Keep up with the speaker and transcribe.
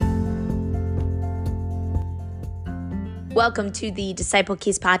welcome to the Disciple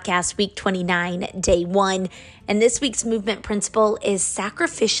Keys Podcast, week 29, day 1. And this week's movement principle is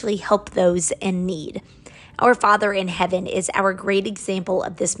sacrificially help those in need. Our Father in heaven is our great example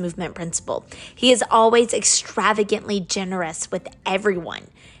of this movement principle. He is always extravagantly generous with everyone.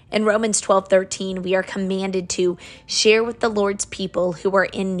 In Romans 12:13, we are commanded to share with the Lord's people who are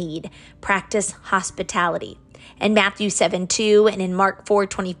in need, practice hospitality. In Matthew 7:2 and in Mark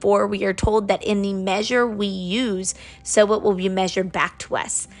 4:24, we are told that in the measure we use, so it will be measured back to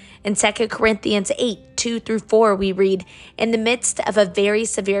us. In 2 Corinthians 8:2-4, we read, "In the midst of a very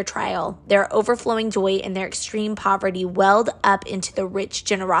severe trial, their overflowing joy and their extreme poverty welled up into the rich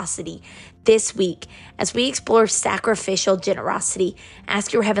generosity." This week, as we explore sacrificial generosity,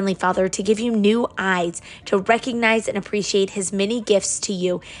 ask your Heavenly Father to give you new eyes to recognize and appreciate His many gifts to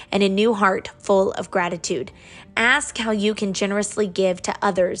you and a new heart full of gratitude. Ask how you can generously give to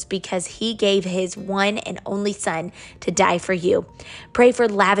others because He gave His one and only Son to die for you. Pray for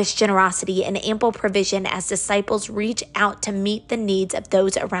lavish generosity and ample provision as disciples reach out to meet the needs of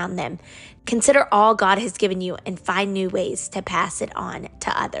those around them. Consider all God has given you and find new ways to pass it on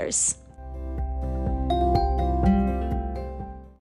to others.